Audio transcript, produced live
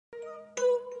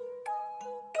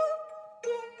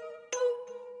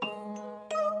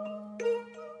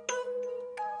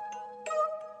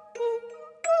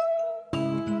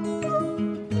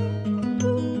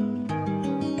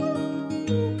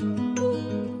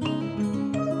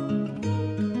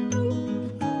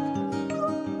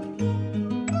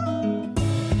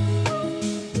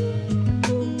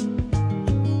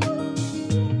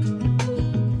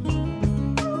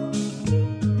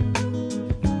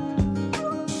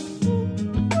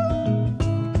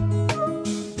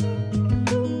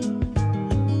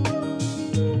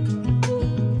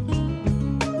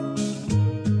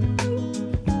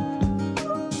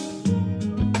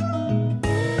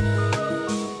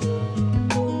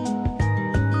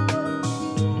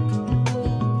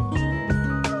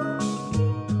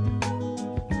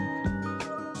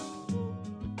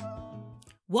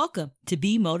Welcome to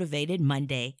Be Motivated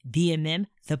Monday, BMM,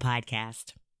 the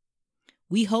podcast.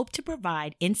 We hope to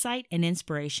provide insight and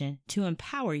inspiration to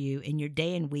empower you in your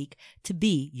day and week to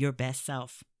be your best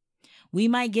self. We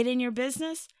might get in your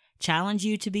business, challenge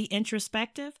you to be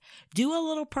introspective, do a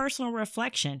little personal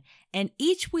reflection, and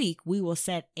each week we will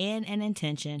set an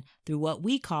intention through what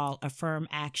we call affirm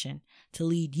action to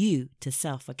lead you to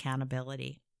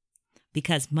self-accountability.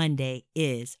 Because Monday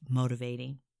is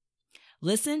motivating.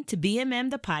 Listen to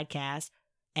BMM the podcast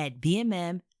at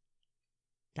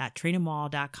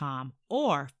bmm.trinamall.com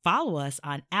or follow us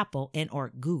on Apple and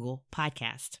or Google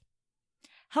Podcast.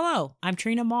 Hello, I'm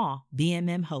Trina Mall,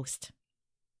 BMM host.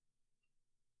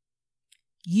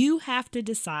 You have to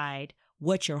decide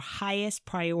what your highest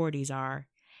priorities are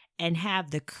and have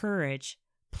the courage,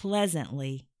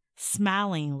 pleasantly,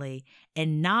 smilingly,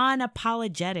 and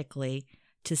non-apologetically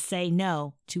to say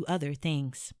no to other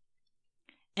things.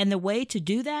 And the way to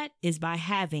do that is by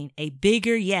having a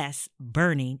bigger yes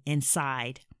burning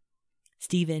inside.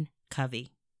 Stephen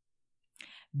Covey.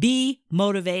 Be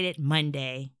Motivated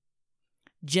Monday.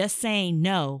 Just saying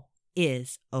no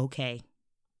is okay.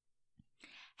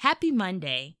 Happy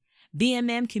Monday,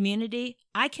 BMM community.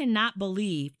 I cannot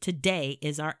believe today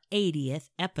is our 80th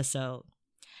episode.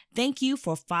 Thank you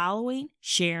for following,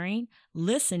 sharing,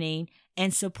 listening,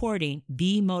 and supporting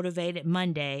Be Motivated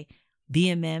Monday,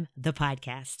 BMM, the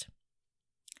podcast.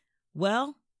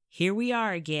 Well, here we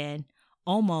are again,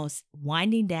 almost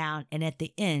winding down and at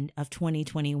the end of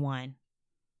 2021.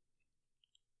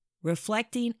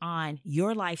 Reflecting on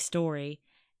your life story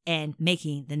and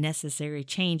making the necessary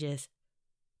changes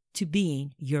to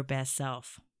being your best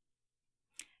self.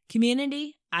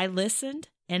 Community, I listened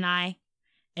and I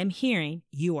am hearing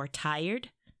you are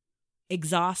tired,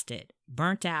 exhausted,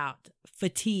 burnt out,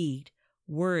 fatigued,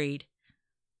 worried,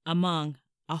 among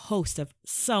a host of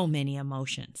so many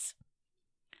emotions.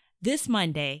 This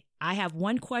Monday, I have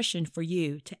one question for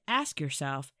you to ask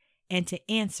yourself and to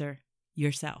answer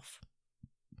yourself.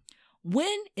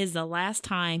 When is the last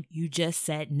time you just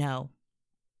said no?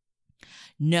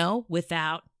 No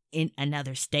without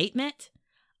another statement,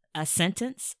 a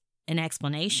sentence, an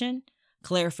explanation,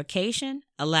 clarification,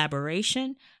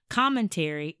 elaboration,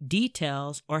 commentary,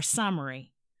 details, or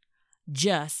summary.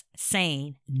 Just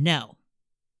saying no.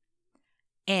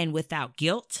 And without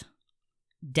guilt,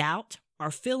 doubt, or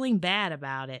feeling bad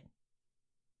about it.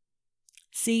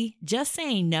 See, just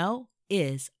saying no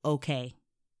is okay.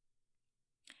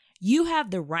 You have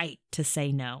the right to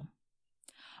say no.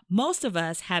 Most of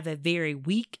us have a very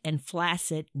weak and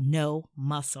flaccid no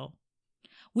muscle.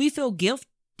 We feel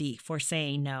guilty for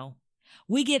saying no.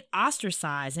 We get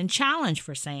ostracized and challenged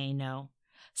for saying no.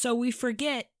 So we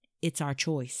forget it's our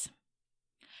choice.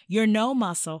 Your no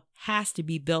muscle has to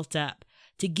be built up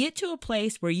to get to a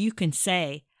place where you can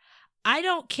say, I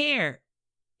don't care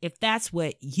if that's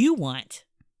what you want.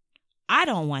 I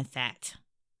don't want that.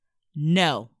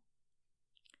 No.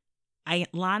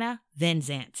 Iyanla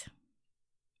Vanzant.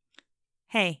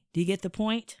 Hey, do you get the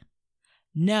point?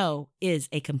 No is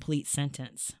a complete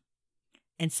sentence.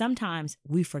 And sometimes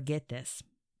we forget this.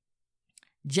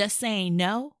 Just saying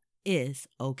no is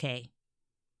okay.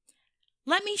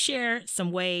 Let me share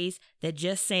some ways that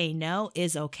just saying no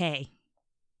is okay.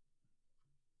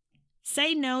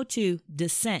 Say no to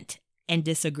dissent and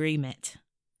disagreement.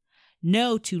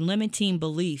 No to limiting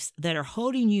beliefs that are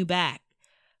holding you back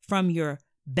from your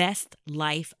best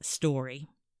life story.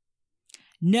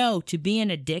 No to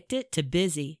being addicted to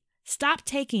busy. Stop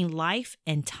taking life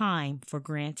and time for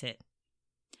granted.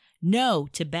 No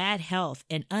to bad health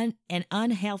and an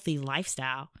unhealthy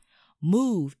lifestyle.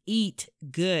 Move, eat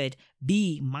good,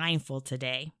 be mindful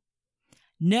today.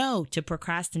 No to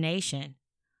procrastination.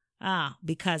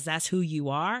 Because that's who you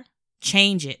are,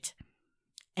 change it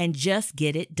and just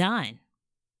get it done.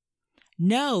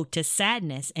 No to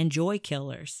sadness and joy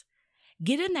killers.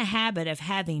 Get in the habit of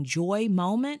having joy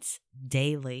moments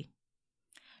daily.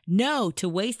 No to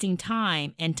wasting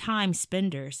time and time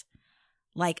spenders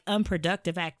like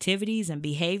unproductive activities and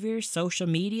behaviors, social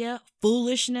media,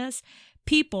 foolishness,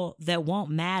 people that won't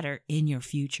matter in your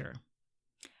future.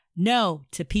 No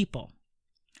to people.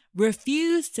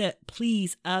 Refuse to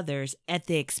please others at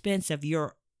the expense of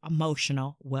your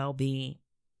emotional well-being.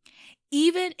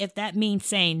 Even if that means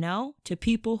saying no to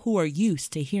people who are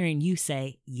used to hearing you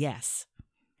say yes.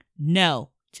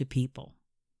 No to people.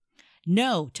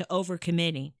 No to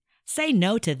overcommitting. Say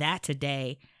no to that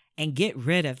today and get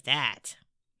rid of that.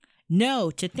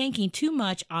 No to thinking too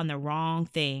much on the wrong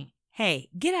thing. Hey,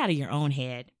 get out of your own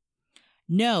head.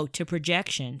 No to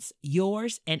projections,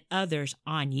 yours and others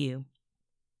on you.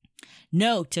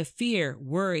 No to fear,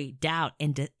 worry, doubt,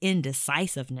 and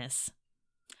indecisiveness.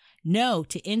 No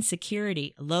to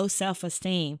insecurity, low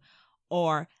self-esteem,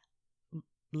 or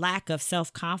lack of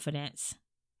self-confidence.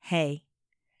 Hey,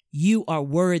 you are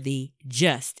worthy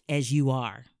just as you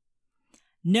are.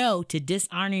 No to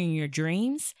dishonoring your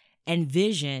dreams and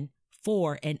vision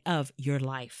for and of your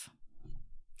life.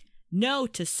 No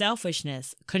to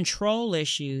selfishness, control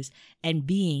issues, and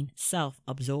being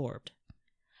self-absorbed.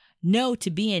 No to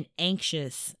being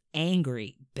anxious,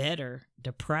 angry, bitter,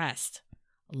 depressed,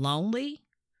 lonely,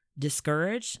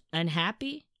 discouraged,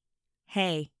 unhappy.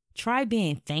 Hey, try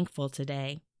being thankful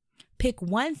today. Pick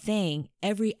one thing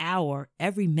every hour,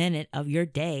 every minute of your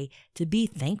day to be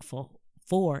thankful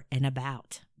for and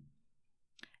about.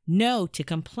 No to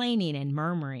complaining and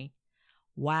murmuring.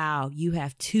 Wow, you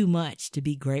have too much to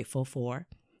be grateful for.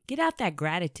 Get out that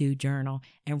gratitude journal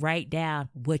and write down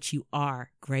what you are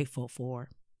grateful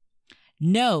for.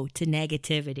 No to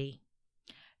negativity.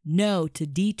 No to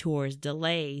detours,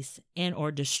 delays, and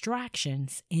or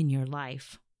distractions in your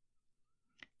life.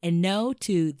 And no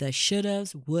to the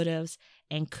shouldas, wouldas,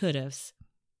 and couldas.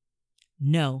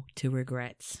 No to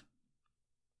regrets.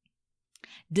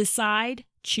 Decide,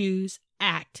 choose,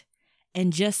 act,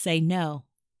 and just say no.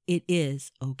 It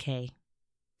is okay.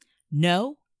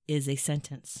 No is a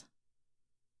sentence.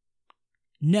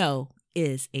 No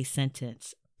is a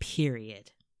sentence,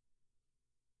 period.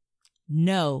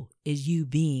 No is you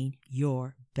being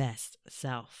your best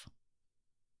self.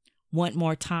 Want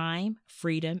more time,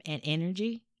 freedom, and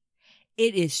energy?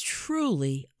 It is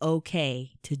truly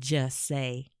okay to just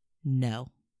say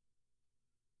no.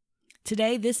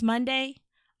 Today, this Monday,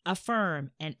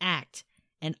 affirm and act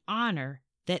and honor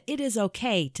that it is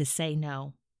okay to say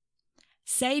no.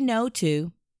 Say no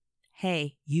to,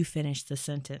 hey, you finished the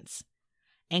sentence,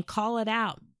 and call it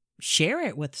out. Share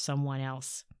it with someone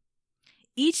else.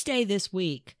 Each day this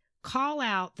week, call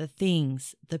out the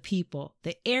things, the people,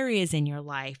 the areas in your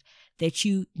life that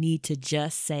you need to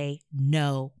just say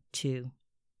no to.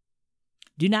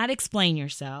 Do not explain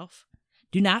yourself.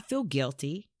 Do not feel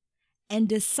guilty. And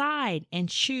decide and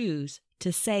choose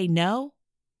to say no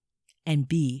and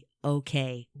be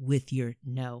okay with your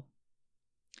no.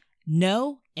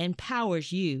 No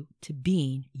empowers you to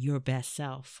being your best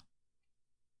self.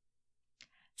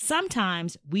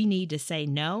 Sometimes we need to say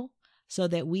no so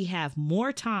that we have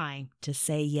more time to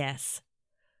say yes.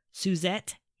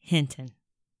 Suzette Hinton.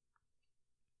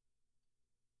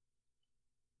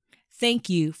 Thank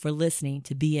you for listening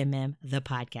to BMM, the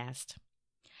podcast.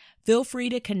 Feel free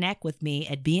to connect with me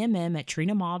at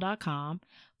bmm@trinamall.com.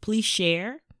 Please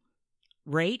share,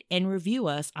 rate, and review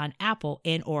us on Apple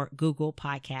and or Google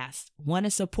Podcasts. Want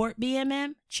to support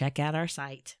BMM? Check out our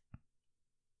site.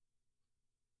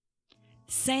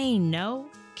 Saying no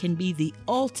can be the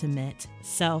ultimate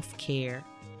self-care.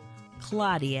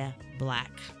 Claudia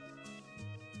Black.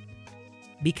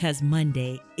 Because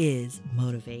Monday is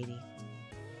motivating.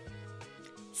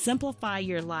 Simplify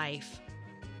your life.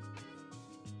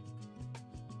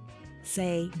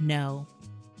 Say no.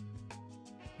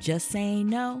 Just saying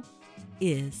no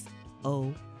is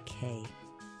okay.